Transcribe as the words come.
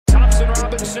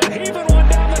Anderson heaving one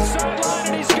down the sideline,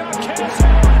 and he's got Cass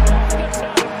Allen over the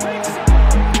top. Big side,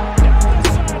 down the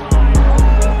sideline.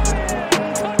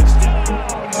 Touchdown.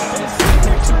 His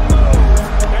signature move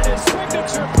and his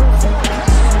signature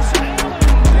performance. Cass Allen,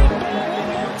 big ball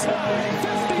one more time.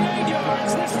 58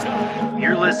 yards this time.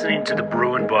 You're listening to the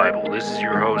Bruin Bible. This is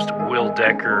your host, Will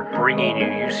Decker, bringing you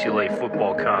UCLA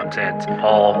football content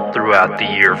all throughout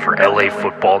the year for LA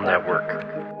Football Network.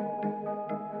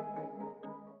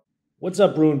 What's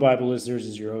up, Bruin Bible listeners?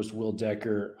 This is your host, Will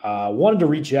Decker. Wanted to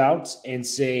reach out and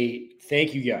say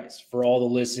thank you guys for all the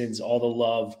listens, all the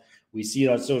love. We see it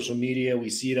on social media. We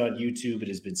see it on YouTube. It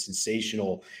has been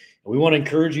sensational. And we want to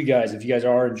encourage you guys, if you guys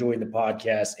are enjoying the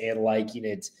podcast and liking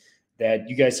it, that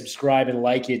you guys subscribe and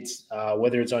like it,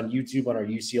 whether it's on YouTube on our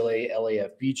UCLA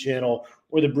LAFB channel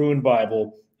or the Bruin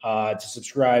Bible, to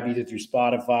subscribe either through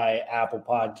Spotify, Apple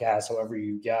Podcasts, however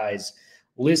you guys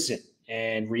listen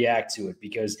and react to it,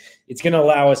 because it's going to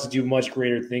allow us to do much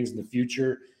greater things in the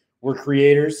future. We're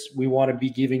creators. We want to be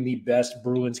giving the best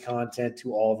Bruins content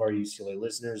to all of our UCLA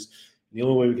listeners. And the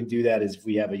only way we can do that is if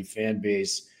we have a fan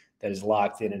base that is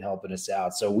locked in and helping us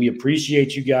out. So we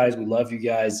appreciate you guys. We love you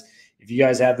guys. If you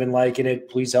guys have been liking it,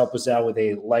 please help us out with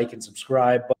a like and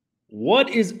subscribe. What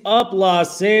is up,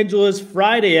 Los Angeles?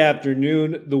 Friday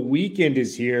afternoon. The weekend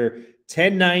is here.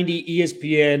 1090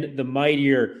 ESPN, the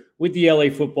mightier, with the LA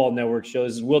Football Network show.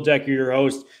 This is Will Decker, your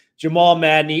host. Jamal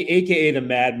Madney, a.k.a. the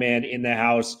Madman, in the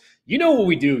house. You know what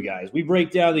we do, guys. We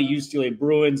break down the UCLA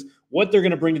Bruins, what they're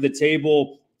going to bring to the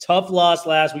table. Tough loss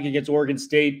last week against Oregon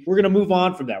State. We're going to move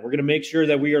on from that. We're going to make sure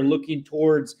that we are looking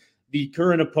towards the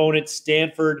current opponent,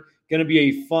 Stanford. Going to be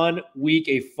a fun week,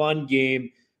 a fun game.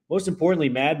 Most importantly,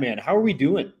 Madman, how are we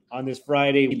doing on this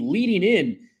Friday, leading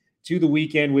in to the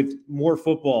weekend with more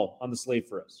football on the slate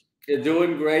for us? You're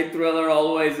doing great, Thriller.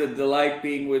 Always a delight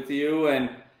being with you,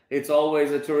 and it's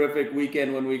always a terrific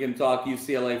weekend when we can talk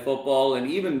UCLA football, and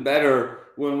even better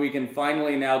when we can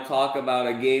finally now talk about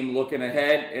a game looking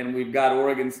ahead, and we've got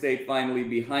Oregon State finally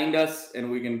behind us, and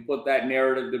we can put that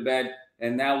narrative to bed,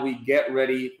 and now we get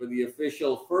ready for the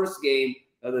official first game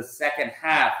of the second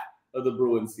half of the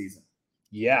Bruins season.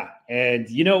 Yeah, and,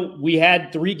 you know, we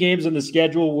had 3 games on the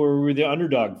schedule where we were the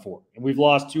underdog for, and we've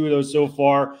lost 2 of those so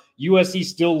far. USC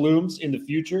still looms in the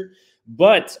future,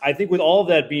 but I think with all of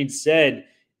that being said,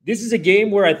 this is a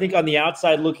game where I think on the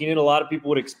outside looking in, a lot of people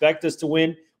would expect us to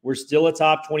win. We're still a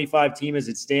top 25 team as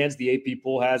it stands. The AP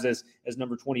poll has us as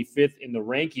number 25th in the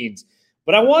rankings.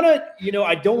 But I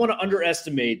don't want to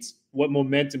underestimate what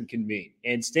momentum can mean.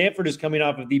 And Stanford is coming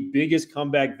off of the biggest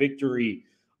comeback victory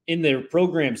in their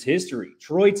program's history.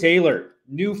 Troy Taylor,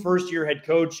 new first-year head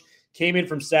coach, came in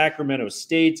from Sacramento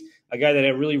State, a guy that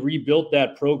had really rebuilt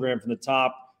that program from the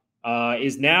top,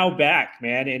 is now back,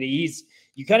 man. And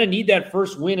you kind of need that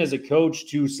first win as a coach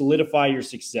to solidify your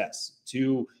success,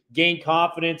 to gain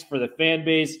confidence for the fan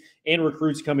base and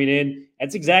recruits coming in.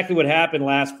 That's exactly what happened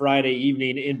last Friday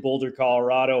evening in Boulder,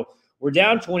 Colorado. We're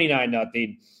down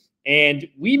 29-0, and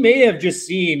we may have just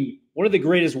seen one of the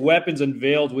greatest weapons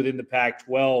unveiled within the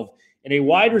Pac-12, and a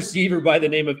wide receiver by the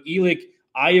name of Elik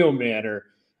Iomanner.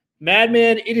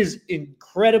 Madman, it is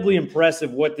incredibly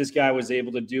impressive what this guy was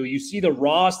able to do. You see the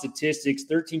raw statistics,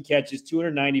 13 catches,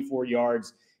 294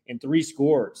 yards, and 3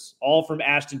 scores, all from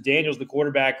Ashton Daniels, the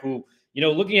quarterback who, you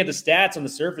know, looking at the stats on the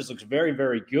surface, looks very,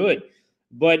 very good.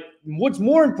 But what's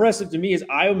more impressive to me is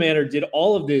Iomanner did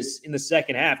all of this in the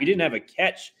second half. He didn't have a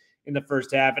catch in the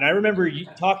first half. And I remember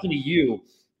talking to you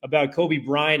about Kobe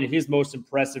Bryant and his most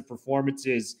impressive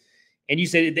performances. And you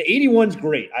said the 81's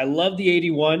great. I love the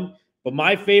 81, but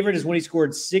my favorite is when he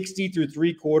scored 60 through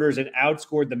 3 quarters and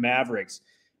outscored the Mavericks.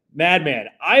 Madman,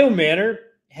 Iomanner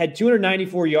had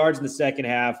 294 yards in the second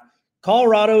half.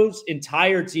 Colorado's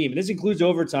entire team, and this includes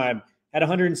overtime, had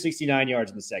 169 yards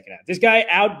in the second half. This guy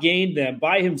outgained them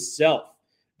by himself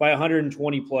by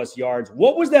 120-plus yards.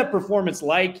 What was that performance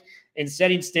like in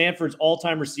setting Stanford's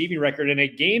all-time receiving record in a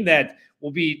game that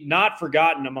will be not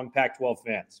forgotten among Pac-12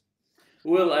 fans?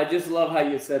 Will, I just love how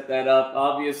you set that up.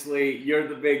 Obviously, you're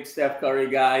the big Steph Curry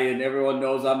guy, and everyone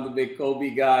knows I'm the big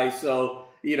Kobe guy. So,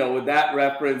 you know, with that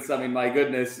reference, I mean, my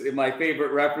goodness, my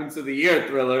favorite reference of the year,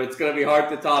 Thriller, it's going to be hard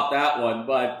to top that one.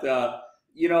 But,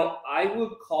 you know, I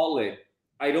would call it,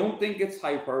 I don't think it's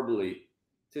hyperbole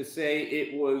to say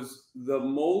it was the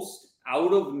most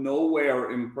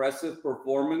out-of-nowhere impressive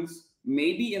performance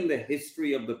maybe in the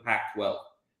history of the Pac-12.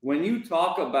 When you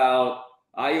talk about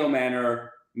Iomanner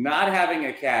not having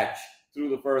a catch through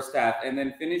the first half and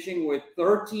then finishing with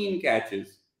 13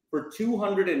 catches for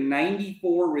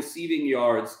 294 receiving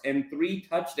yards and 3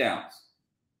 touchdowns,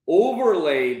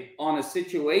 overlaid on a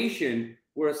situation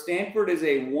where Stanford is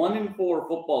a 1-4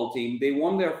 football team. They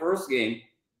won their first game.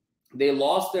 They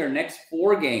lost their next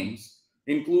 4 games,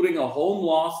 including a home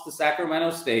loss to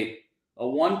Sacramento State, a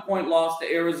 1-point loss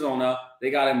to Arizona.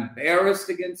 They got embarrassed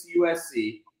against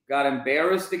USC, got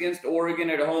embarrassed against Oregon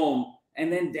at home,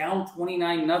 and then down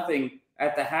 29-0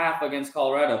 at the half against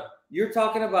Colorado. You're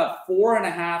talking about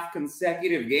 4.5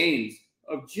 consecutive games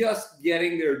of just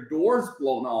getting their doors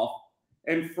blown off.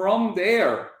 And from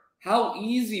there, how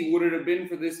easy would it have been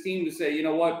for this team to say, you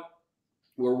know what,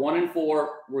 we're 1-4,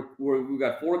 we've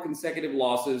got 4 consecutive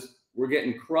losses, we're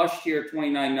getting crushed here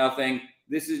 29-0.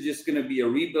 This is just going to be a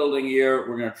rebuilding year.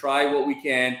 We're going to try what we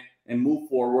can and move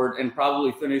forward and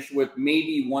probably finish with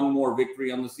maybe one more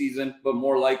victory on the season, but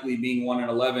more likely being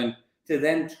 1-11, to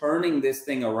then turning this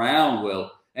thing around,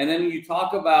 Will. And then you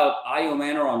talk about Io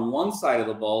Manor on one side of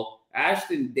the ball.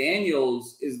 Ashton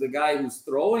Daniels is the guy who's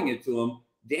throwing it to him.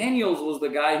 Daniels was the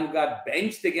guy who got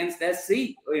benched against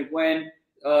SC when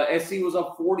SC was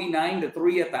up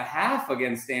 49-3 at the half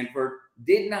against Stanford.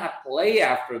 Did not play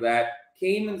after that.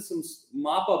 Came in some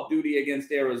mop-up duty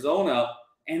against Arizona.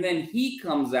 And then he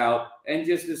comes out and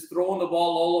just is throwing the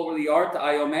ball all over the yard to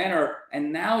Io Manor.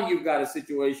 And now you've got a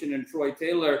situation in Troy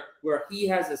Taylor where he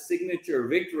has a signature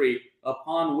victory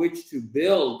upon which to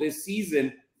build this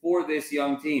season for this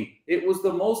young team. It was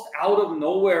the most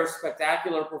out-of-nowhere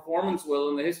spectacular performance, Will,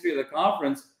 in the history of the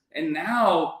conference. And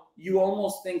now you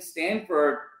almost think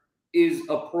Stanford is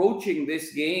approaching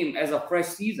this game as a fresh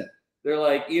season. They're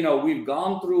like, we've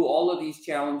gone through all of these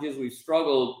challenges. We've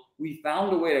struggled. We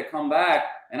found a way to come back.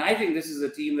 And I think this is a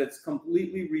team that's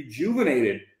completely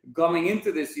rejuvenated coming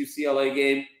into this UCLA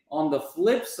game. On the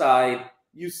flip side,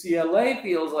 UCLA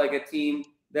feels like a team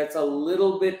that's a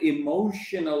little bit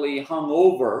emotionally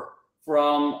hungover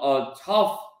from a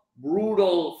tough,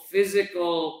 brutal,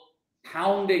 physical,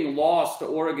 pounding loss to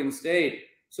Oregon State.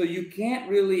 So you can't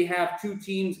really have two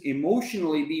teams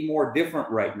emotionally be more different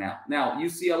right now. Now,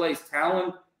 UCLA's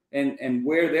talent and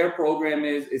where their program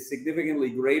is significantly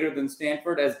greater than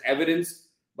Stanford, as evidenced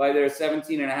by their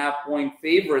 17.5-point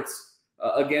favorites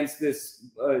against this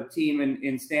team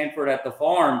in Stanford at the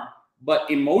Farm. But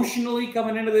emotionally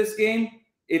coming into this game,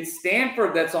 it's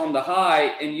Stanford that's on the high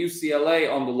and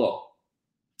UCLA on the low.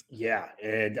 Yeah,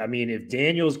 and I mean, if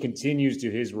Daniels continues to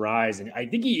his rise, and I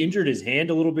think he injured his hand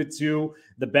a little bit too.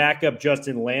 The backup,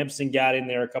 Justin Lamson, got in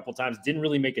there a couple times, didn't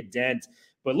really make a dent.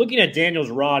 But looking at Daniels'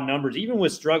 raw numbers, even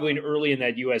with struggling early in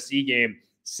that USC game,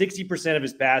 60% of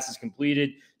his passes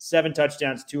completed, 7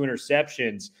 touchdowns, 2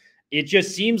 interceptions. It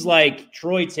just seems like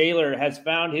Troy Taylor has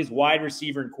found his wide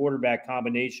receiver and quarterback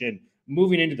combination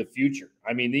moving into the future.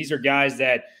 I mean, these are guys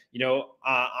that,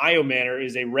 Io Manor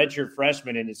is a redshirt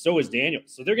freshman, and so is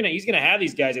Daniels. So he's gonna have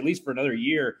these guys at least for another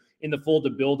year in the fold to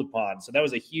build upon. So that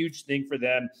was a huge thing for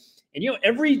them. And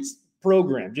every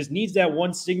program just needs that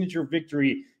one signature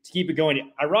victory to keep it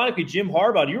going. Ironically, Jim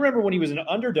Harbaugh, do you remember when he was an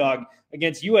underdog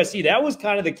against USC? That was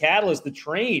kind of the catalyst, the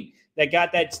train that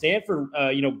got that Stanford,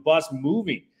 bus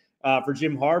moving for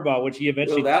Jim Harbaugh, which he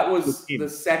eventually. So that was the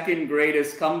second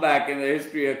greatest comeback in the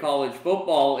history of college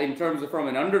football in terms of from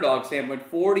an underdog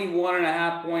standpoint.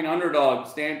 41.5-point underdog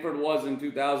Stanford was in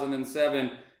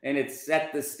 2007, and it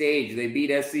set the stage. They beat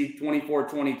SC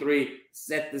 24-23,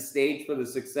 set the stage for the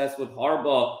success with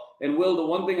Harbaugh. And Will, the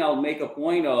one thing I'll make a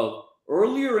point of,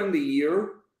 earlier in the year,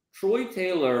 Troy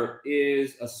Taylor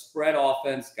is a spread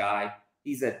offense guy.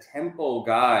 He's a tempo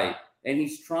guy. And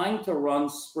he's trying to run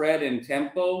spread and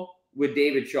tempo with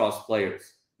David Shaw's players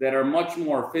that are much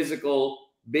more physical,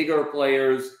 bigger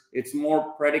players. It's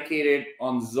more predicated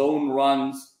on zone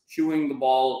runs, chewing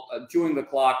the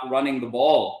clock, running the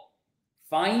ball.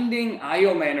 Finding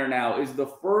Io Manor now is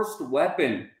the first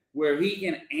weapon where he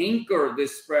can anchor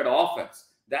this spread offense.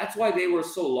 That's why they were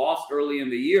so lost early in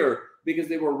the year, because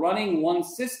they were running one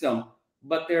system,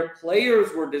 but their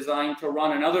players were designed to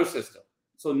run another system.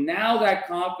 So now that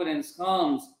confidence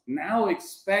comes, now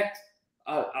expect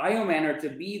Io Manor to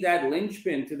be that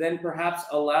linchpin to then perhaps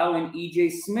allow an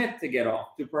E.J. Smith to get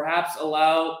off, to perhaps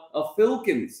allow a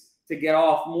Filkins to get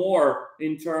off more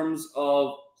in terms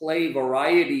of play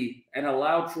variety and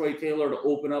allow Troy Taylor to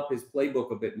open up his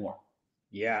playbook a bit more.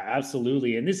 Yeah,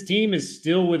 absolutely. And this team is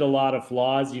still with a lot of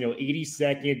flaws,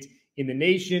 82nd in the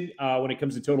nation when it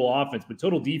comes to total offense, but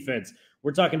total defense,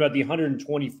 we're talking about the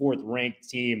 124th ranked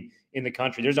team in the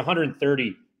country. There's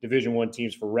 130 Division I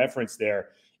teams for reference there.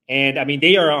 And I mean,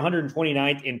 they are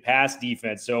 129th in pass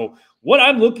defense. So what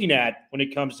I'm looking at when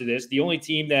it comes to this, the only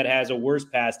team that has a worse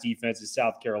pass defense is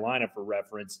South Carolina for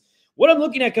reference. What I'm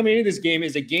looking at coming into this game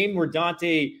is a game where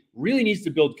Dante really needs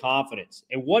to build confidence.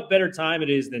 And what better time it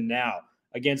is than now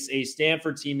against a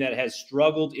Stanford team that has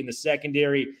struggled in the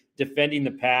secondary, defending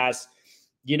the pass.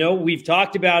 We've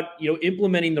talked about,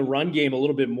 implementing the run game a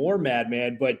little bit more,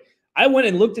 Madman, but I went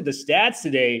and looked at the stats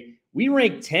today. We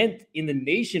rank 10th in the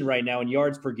nation right now in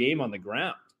yards per game on the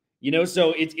ground.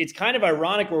 So it's kind of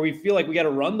ironic where we feel like we got to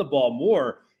run the ball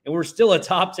more, and we're still a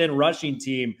top 10 rushing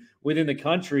team within the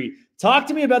country. Talk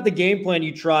to me about the game plan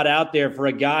you trot out there for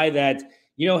a guy that,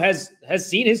 has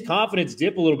seen his confidence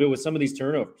dip a little bit with some of these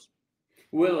turnovers.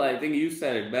 Will, I think you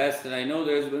said it best, and I know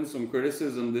there's been some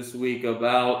criticism this week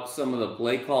about some of the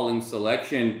play calling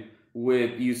selection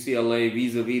with UCLA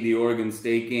vis-a-vis the Oregon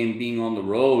State game being on the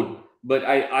road. But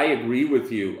I agree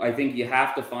with you. I think you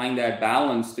have to find that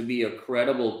balance to be a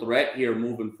credible threat here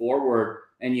moving forward,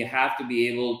 and you have to be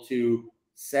able to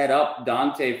set up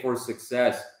Dante for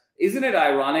success. Isn't it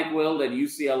ironic, Will, that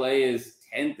UCLA is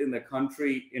 10th in the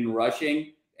country in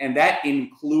rushing, and that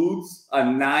includes a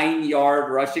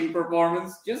 9-yard rushing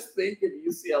performance? Just think if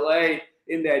UCLA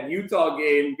in that Utah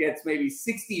game gets maybe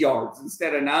 60 yards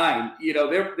instead of 9.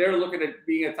 They're looking at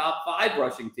being a top 5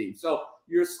 rushing team. So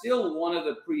you're still one of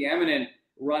the preeminent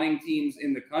running teams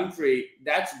in the country.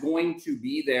 That's going to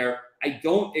be there. I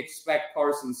don't expect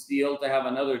Carson Steele to have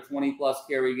another 20-plus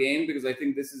carry game, because I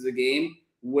think this is a game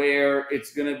where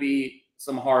it's going to be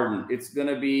some Harden. It's going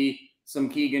to be some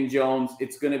Keegan Jones.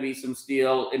 It's going to be some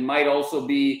Steele. It might also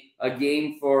be a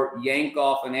game for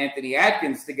Yankoff and Anthony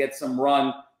Atkins to get some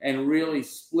run and really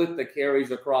split the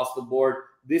carries across the board.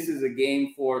 This is a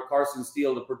game for Carson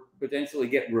Steele to potentially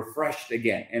get refreshed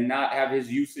again and not have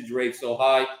his usage rate so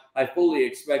high. I fully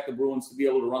expect the Bruins to be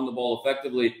able to run the ball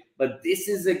effectively, but this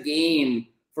is a game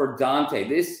for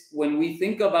Dante. When we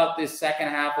think about this second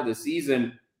half of the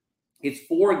season, it's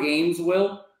 4 games,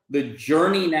 Will. The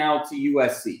journey now to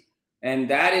USC. And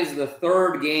that is the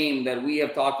third game that we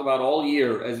have talked about all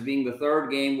year as being the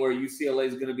third game where UCLA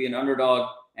is going to be an underdog.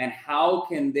 And how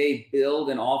can they build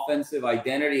an offensive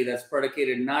identity that's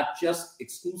predicated not just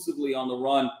exclusively on the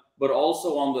run, but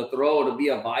also on the throw to be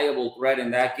a viable threat in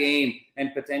that game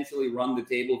and potentially run the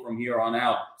table from here on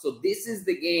out. So this is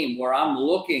the game where I'm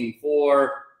looking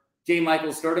for J. Michael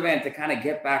Sturdivant to kind of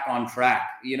get back on track.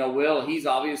 Will, he's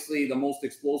obviously the most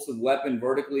explosive weapon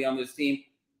vertically on this team.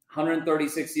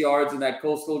 136 yards in that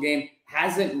Coastal game.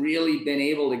 Hasn't really been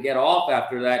able to get off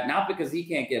after that, not because he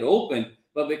can't get open,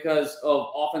 but because of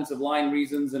offensive line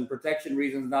reasons and protection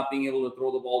reasons, not being able to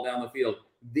throw the ball down the field.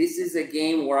 This is a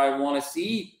game where I want to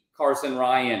see Carson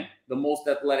Ryan, the most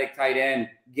athletic tight end,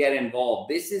 get involved.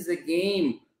 This is a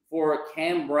game for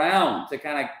Cam Brown to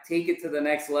kind of take it to the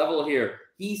next level here.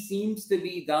 He seems to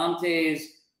be Dante's,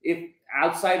 if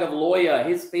outside of Loya,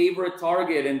 his favorite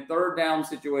target in 3rd down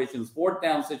situations, 4th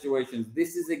down situations.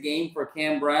 This is a game for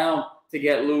Cam Brown to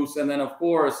get loose. And then, of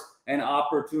course, an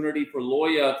opportunity for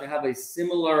Loya to have a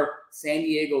similar San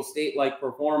Diego State-like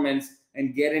performance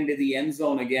and get into the end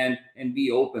zone again and be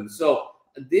open. So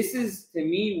this is, to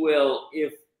me, Will,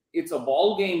 if it's a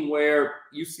ball game where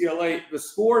UCLA, the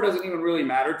score doesn't even really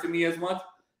matter to me as much.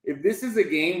 If this is a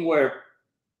game where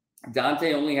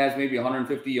Dante only has maybe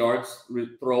 150 yards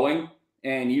throwing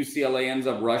and UCLA ends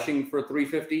up rushing for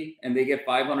 350 and they get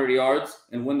 500 yards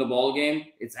and win the ball game,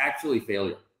 it's actually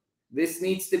failure. This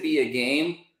needs to be a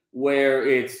game where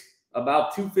it's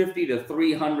about 250 to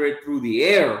 300 through the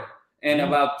air and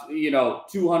about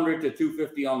 200 to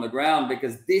 250 on the ground,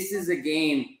 because this is a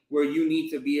game where you need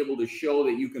to be able to show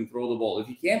that you can throw the ball. If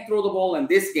you can't throw the ball in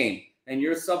this game and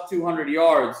you're sub 200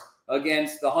 yards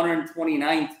against the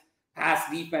 129th pass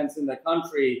defense in the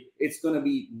country, it's going to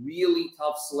be really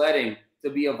tough sledding to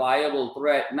be a viable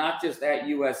threat, not just at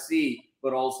USC,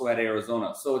 but also at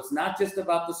Arizona. So it's not just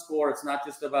about the score. It's not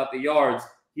just about the yards.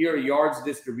 Here, yards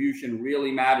distribution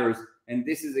really matters. And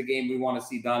this is a game we want to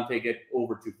see Dante get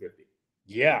over 250.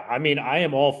 Yeah, I mean, I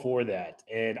am all for that.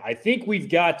 And I think we've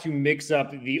got to mix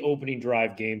up the opening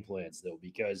drive game plans, though,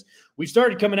 because we've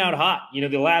started coming out hot.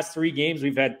 The last 3 games,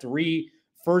 we've had 3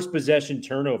 first possession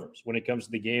turnovers when it comes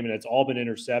to the game, and it's all been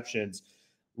interceptions.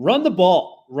 Run the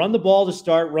ball. Run the ball to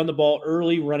start. Run the ball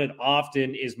early. Run it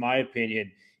often is my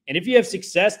opinion. And if you have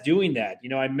success doing that,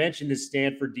 I mentioned this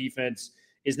Stanford defense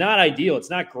is not ideal. It's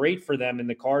not great for them in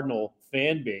the Cardinal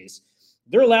fan base.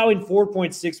 They're allowing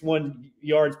 4.61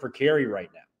 yards per carry right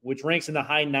now, which ranks in the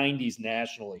high 90s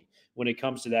nationally when it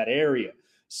comes to that area.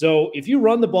 So if you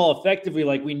run the ball effectively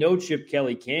like we know Chip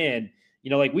Kelly can,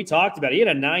 like we talked about, he had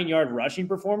a 9-yard rushing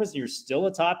performance, and you're still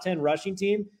a top 10 rushing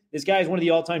team. This guy is one of the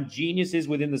all-time geniuses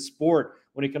within the sport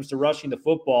when it comes to rushing the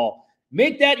football.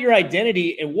 Make that your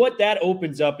identity, and what that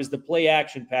opens up is the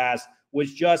play-action pass,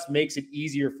 which just makes it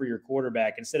easier for your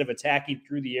quarterback instead of attacking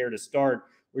through the air to start,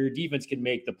 where your defense can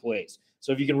make the plays.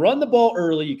 So if you can run the ball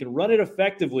early, you can run it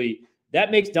effectively,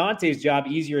 that makes Dante's job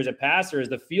easier as a passer, as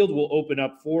the field will open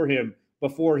up for him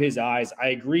before his eyes. I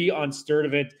agree on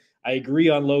Sturdivant. I agree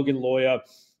on Logan Loya.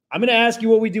 I'm going to ask you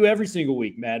what we do every single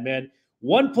week, Madman.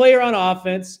 One player on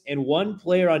offense and one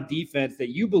player on defense that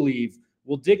you believe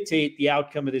will dictate the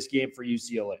outcome of this game for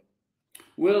UCLA.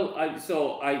 Will,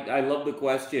 I love the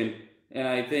question. And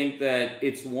I think that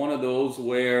it's one of those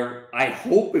where I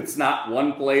hope it's not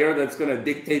one player that's going to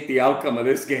dictate the outcome of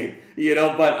this game,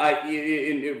 but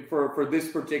for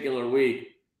this particular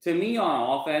week, to me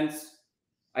on offense,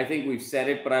 I think we've said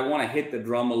it, but I want to hit the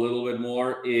drum a little bit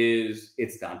more,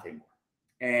 it's Dante Moore.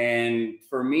 And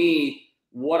for me,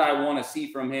 what I want to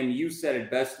see from him, you said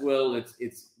it best, Will,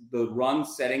 it's the run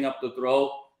setting up the throw.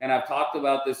 And I've talked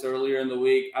about this earlier in the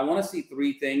week. I want to see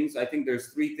three things. I think there's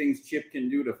three things Chip can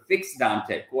do to fix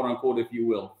Dante, quote unquote, if you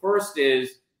will. First is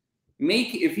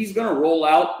if he's going to roll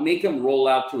out, make him roll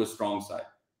out to a strong side.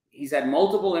 He's had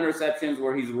multiple interceptions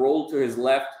where he's rolled to his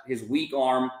left, his weak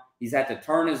arm. He's had to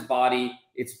turn his body.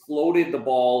 It's floated the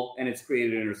ball, and it's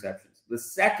created interceptions. The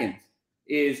second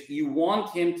is you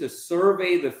want him to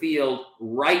survey the field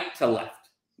right to left,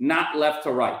 not left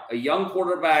to right. A young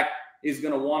quarterback is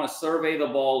going to want to survey the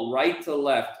ball right to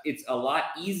left. It's a lot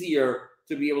easier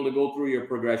to be able to go through your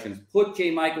progressions. Put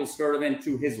J. Michael Sturdivant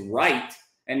to his right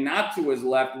and not to his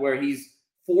left, where he's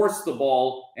forced the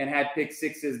ball and had pick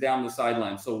sixes down the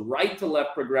sideline. So right to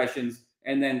left progressions.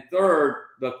 And then third,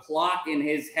 the clock in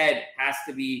his head has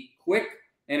to be quick,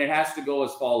 and it has to go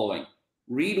as following.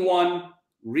 Read one,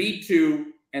 read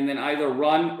two, and then either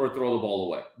run or throw the ball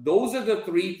away. Those are the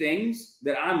three things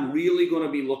that I'm really going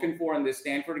to be looking for in this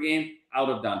Stanford game out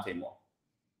of Dante Moore.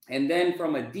 And then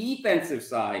from a defensive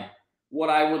side, what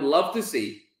I would love to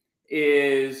see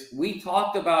is, we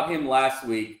talked about him last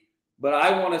week, but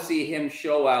I want to see him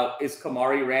show out is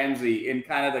Kamari Ramsey in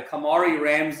kind of the Kamari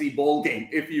Ramsey bowl game,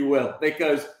 if you will.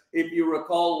 Because if you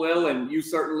recall, Will, and you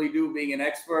certainly do being an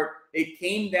expert, it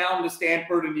came down to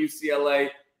Stanford and UCLA.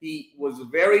 He was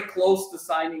very close to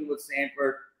signing with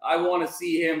Stanford. I want to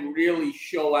see him really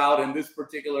show out in this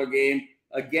particular game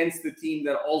against the team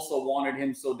that also wanted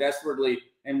him so desperately.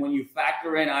 And when you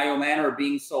factor in Io Manor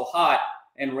being so hot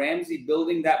and Ramsey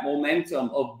building that momentum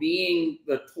of being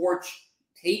the torch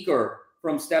taker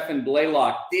from Stephen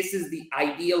Blaylock, this is the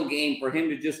ideal game for him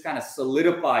to just kind of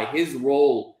solidify his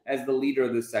role as the leader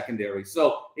of the secondary.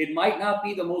 So it might not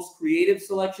be the most creative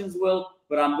selections, Will,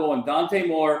 but I'm going Dante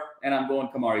Moore and I'm going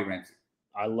Kamari Ramsey.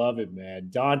 I love it, man.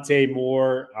 Dante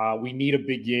Moore, we need a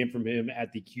big game from him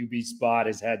at the QB spot.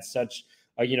 Has had such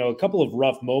a couple of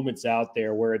rough moments out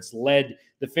there where it's led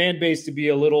the fan base to be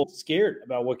a little scared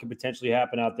about what could potentially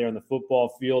happen out there on the football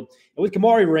field. And with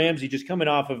Kamari Ramsey just coming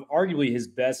off of arguably his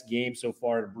best game so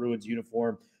far in a Bruins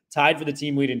uniform, tied for the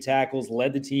team lead in tackles,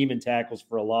 led the team in tackles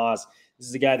for a loss. This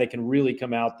is a guy that can really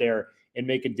come out there and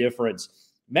make a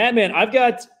difference. Madman, I've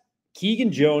got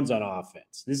Keegan Jones on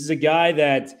offense. This is a guy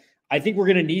that I think we're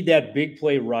going to need that big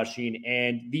play rushing.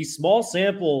 And the small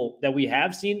sample that we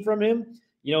have seen from him,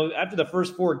 after the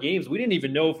first 4 games, we didn't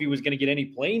even know if he was going to get any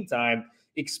playing time.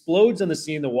 Explodes on the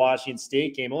scene in the Washington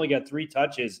State game. Only got 3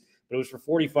 touches, but it was for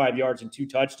 45 yards and 2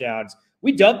 touchdowns.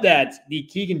 We dubbed that the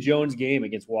Keegan Jones game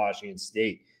against Washington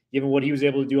State, given what he was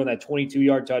able to do on that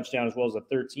 22-yard touchdown as well as a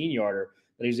 13-yarder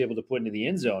that he was able to put into the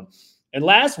end zone. And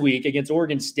last week against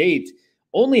Oregon State,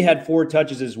 only had 4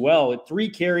 touches as well, at 3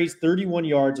 carries, 31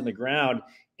 yards on the ground,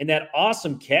 and that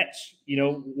awesome catch.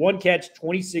 1 catch,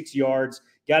 26 yards,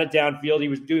 got it downfield. He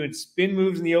was doing spin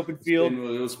moves in the open field,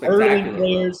 hurdling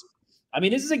players. I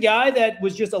mean, this is a guy that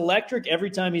was just electric every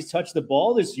time he's touched the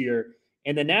ball this year.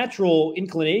 And the natural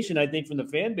inclination, I think, from the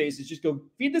fan base is just go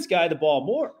feed this guy the ball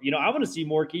more. I want to see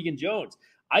more Keegan Jones.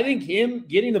 I think him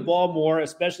getting the ball more,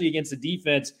 especially against a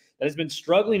defense that has been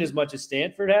struggling as much as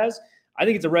Stanford has, I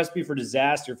think it's a recipe for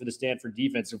disaster for the Stanford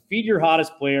defense. So feed your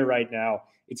hottest player right now.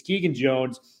 It's Keegan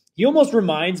Jones. He almost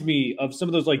reminds me of some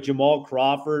of those like Jamal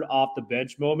Crawford off the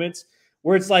bench moments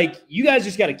where it's like, you guys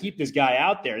just got to keep this guy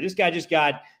out there. This guy just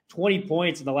got 20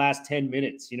 points in the last 10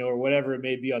 minutes, or whatever it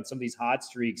may be on some of these hot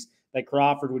streaks that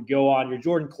Crawford would go on. Your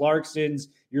Jordan Clarksons,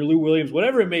 your Lou Williams,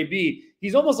 whatever it may be.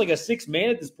 He's almost like a 6th man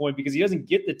at this point because he doesn't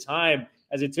get the time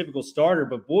as a typical starter,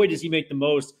 but boy, does he make the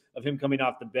most of him coming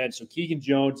off the bench. So Keegan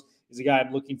Jones is the guy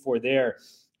I'm looking for there.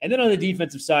 And then on the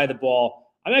defensive side of the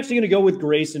ball, I'm actually going to go with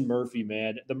Grayson Murphy,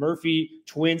 man. The Murphy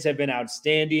twins have been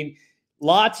outstanding.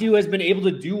 Latu has been able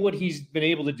to do what he's been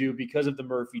able to do because of the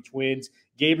Murphy twins.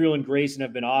 Gabriel and Grayson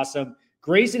have been awesome.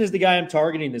 Grayson is the guy I'm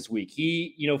targeting this week.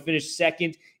 He, finished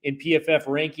 2nd in PFF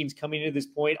rankings coming into this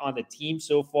point on the team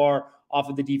so far off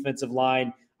of the defensive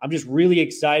line. I'm just really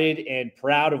excited and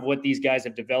proud of what these guys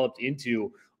have developed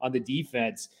into on the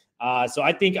defense. So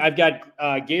I think I've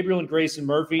got Gabriel and Grayson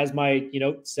Murphy as my,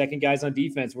 second guys on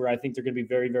defense, where I think they're going to be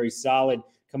very, very solid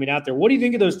coming out there. What do you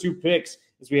think of those two picks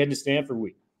as we head to Stanford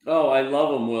week? Oh, I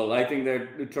love them, Will. I think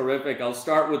they're terrific. I'll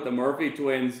start with the Murphy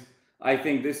twins. I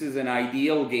think this is an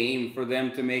ideal game for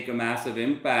them to make a massive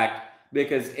impact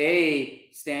because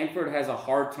Stanford has a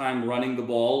hard time running the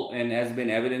ball and has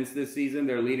been evidenced this season.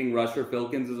 Their leading rusher,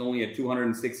 Filkins, is only at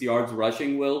 206 yards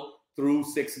rushing, Will, through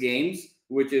 6 games,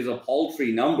 which is a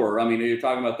paltry number. I mean, you're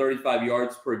talking about 35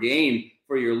 yards per game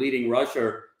for your leading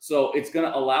rusher. So it's going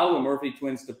to allow the Murphy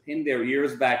twins to pin their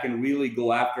ears back and really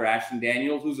go after Ashton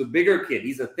Daniels, who's a bigger kid.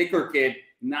 He's a thicker kid,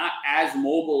 not as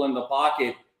mobile in the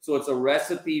pocket. So it's a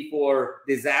recipe for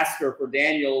disaster for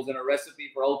Daniels and a recipe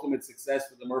for ultimate success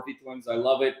for the Murphy twins. I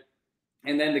love it.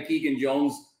 And then the Keegan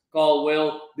Jones call,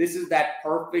 Will. This is that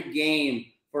perfect game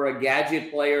for a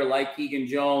gadget player like Keegan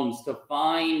Jones to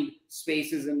find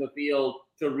spaces in the field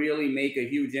to really make a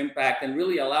huge impact and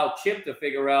really allow Chip to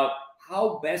figure out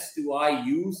how best do I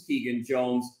use Keegan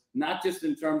Jones, not just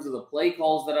in terms of the play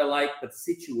calls that I like, but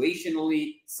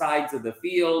situationally, sides of the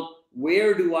field.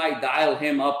 Where do I dial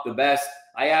him up the best?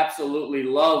 I absolutely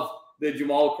love the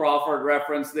Jamal Crawford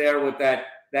reference there with that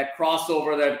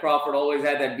crossover that Crawford always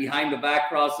had, that behind-the-back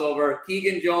crossover.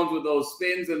 Keegan Jones with those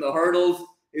spins and the hurdles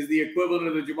is the equivalent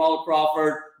of the Jamal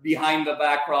Crawford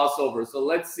behind-the-back crossover. So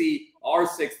let's see our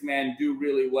sixth man do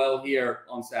really well here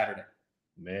on Saturday.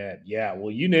 Man, yeah.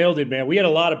 Well, you nailed it, man. We had a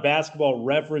lot of basketball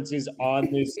references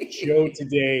on this show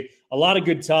today. A lot of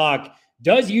good talk.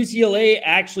 Does UCLA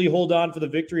actually hold on for the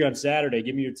victory on Saturday?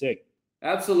 Give me your take.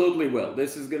 Absolutely will.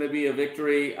 This is going to be a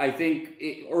victory. I think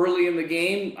early in the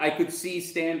game, I could see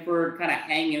Stanford kind of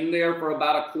hang in there for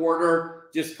about a quarter,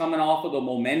 just coming off of the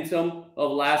momentum of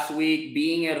last week,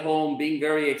 being at home, being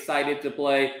very excited to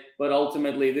play. But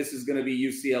ultimately, this is going to be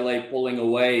UCLA pulling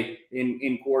away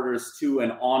in quarters 2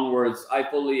 and onwards. I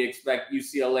fully expect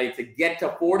UCLA to get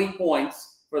to 40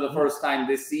 points for the first time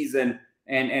this season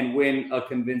and win a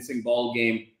convincing ball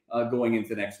game going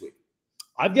into next week.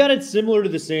 I've got it similar to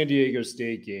the San Diego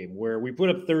State game where we put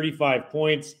up 35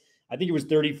 points. I think it was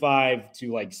 35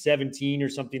 to like 17 or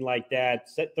something like that.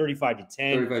 35 to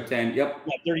 10. 35-10, yep.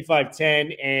 Yeah,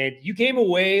 35-10. And you came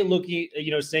away looking,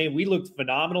 saying we looked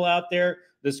phenomenal out there.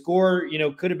 The score,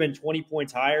 could have been 20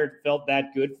 points higher. It felt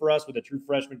that good for us with a true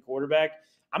freshman quarterback.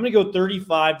 I'm going to go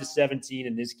 35-17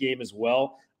 in this game as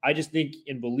well. I just think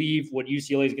and believe what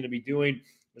UCLA is going to be doing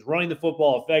is running the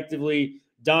football effectively.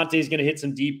 Dante's going to hit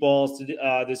some deep balls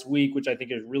this week, which I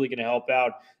think is really going to help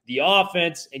out the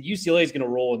offense. And UCLA is going to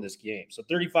roll in this game. So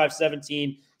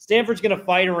 35-17. Stanford's going to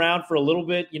fight around for a little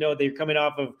bit. They're coming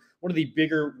off of one of the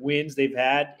bigger wins they've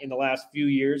had in the last few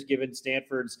years, given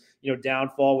Stanford's,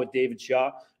 downfall with David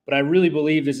Shaw. But I really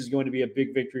believe this is going to be a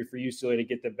big victory for UCLA to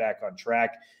get them back on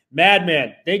track.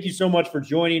 Madman, thank you so much for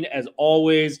joining. As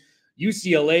always,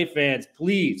 UCLA fans,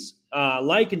 please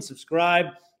like and subscribe.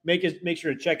 Make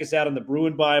sure to check us out on the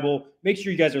Bruin Bible. Make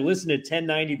sure you guys are listening to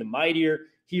 1090 The Mightier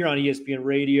here on ESPN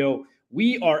Radio.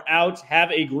 We are out. Have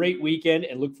a great weekend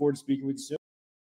and look forward to speaking with you soon.